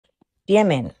Dear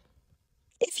men,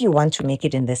 if you want to make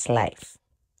it in this life,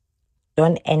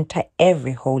 don't enter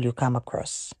every hole you come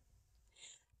across.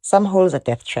 Some holes are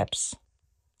death traps.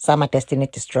 Some are destiny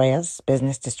destroyers,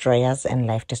 business destroyers, and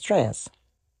life destroyers.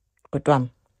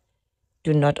 Kutwam,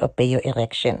 do not obey your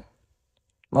erection.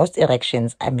 Most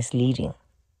erections are misleading.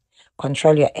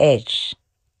 Control your edge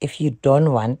if you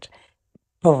don't want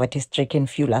poverty-stricken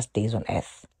few last days on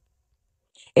earth.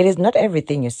 It is not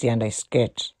everything you see under a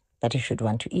skirt that you should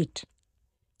want to eat.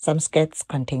 Some skirts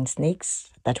contain snakes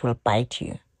that will bite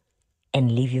you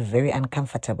and leave you very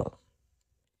uncomfortable.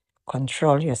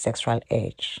 Control your sexual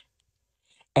urge.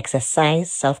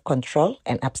 Exercise self-control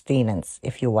and abstinence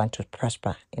if you want to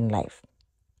prosper in life.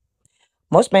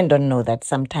 Most men don't know that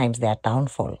sometimes their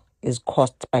downfall is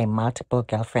caused by multiple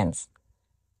girlfriends.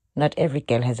 Not every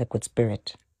girl has a good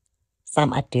spirit.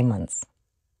 Some are demons.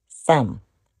 Some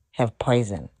have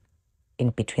poison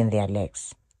in between their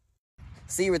legs.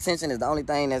 Seed retention is the only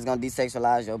thing that's going to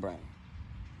desexualize your brain.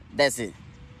 That's it.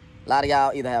 A lot of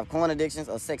y'all either have porn addictions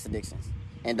or sex addictions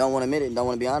and don't want to admit it and don't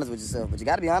want to be honest with yourself. But you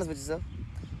got to be honest with yourself.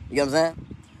 You get what I'm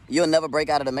saying? You'll never break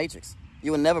out of the matrix.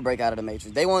 You will never break out of the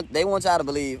matrix. They want y'all to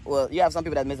believe, well, you have some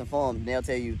people that's misinformed and they'll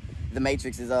tell you the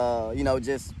matrix is,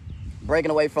 just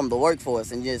breaking away from the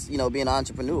workforce and just, being an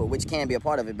entrepreneur, which can be a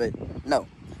part of it. But no,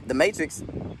 the matrix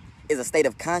is a state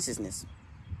of consciousness.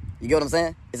 You get what I'm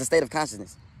saying? It's a state of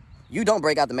consciousness. You don't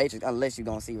break out the matrix unless you're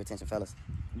going to see retention, fellas.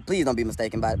 Please don't be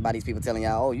mistaken by these people telling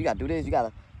y'all, oh, you got to do this, you got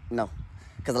to... No.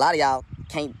 Because a lot of y'all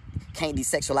can't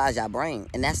desexualize your brain.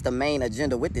 And that's the main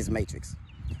agenda with this matrix.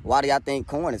 Why do y'all think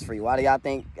corn is free? Why do y'all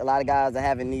think a lot of guys are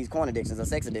having these corn addictions or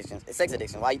sex addictions? It's sex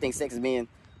addiction. Why do you think sex is being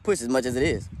pushed as much as it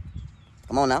is?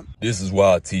 Come on now. This is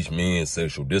why I teach men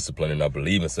sexual discipline, and I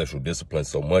believe in sexual discipline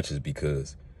so much is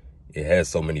because it has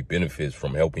so many benefits,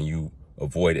 from helping you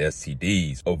avoid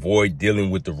STDs, avoid dealing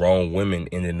with the wrong women,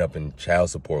 ending up in child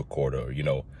support court, or,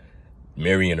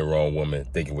 marrying the wrong woman,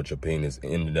 thinking with your penis,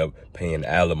 ended up paying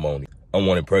alimony.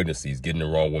 Unwanted pregnancies, getting the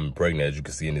wrong woman pregnant, as you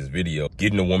can see in this video.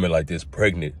 Getting a woman like this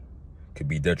pregnant could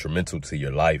be detrimental to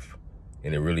your life,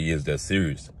 and it really is that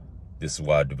serious. This is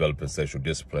why developing sexual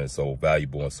discipline is so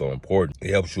valuable and so important. It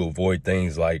helps you avoid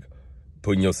things like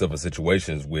putting yourself in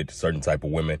situations with certain type of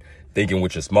women, thinking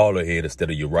with your smaller head instead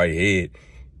of your right head,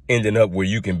 ending up where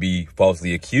you can be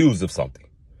falsely accused of something.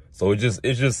 So it's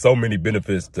just so many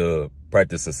benefits to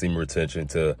practicing semen retention,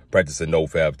 to practicing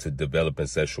NoFap, to developing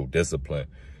sexual discipline.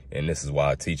 And this is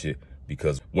why I teach it,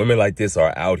 because women like this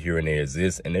are out here and they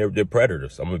exist, and they're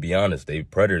predators. I'm gonna be honest, they're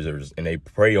predators, and they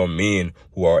prey on men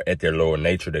who are at their lower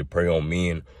nature. They prey on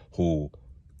men who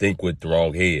think with the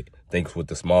wrong head, thinks with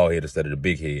the small head instead of the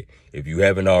big head. If you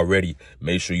haven't already,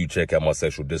 make sure you check out my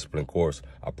sexual discipline course.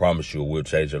 I promise you it will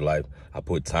change your life. I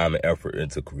put time and effort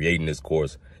into creating this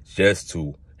course just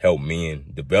to help men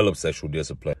develop sexual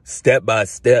discipline.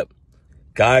 Step-by-step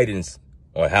guidance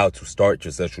on how to start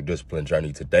your sexual discipline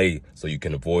journey today, so you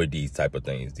can avoid these type of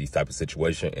things, these type of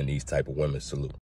situations, and these type of women. Salute.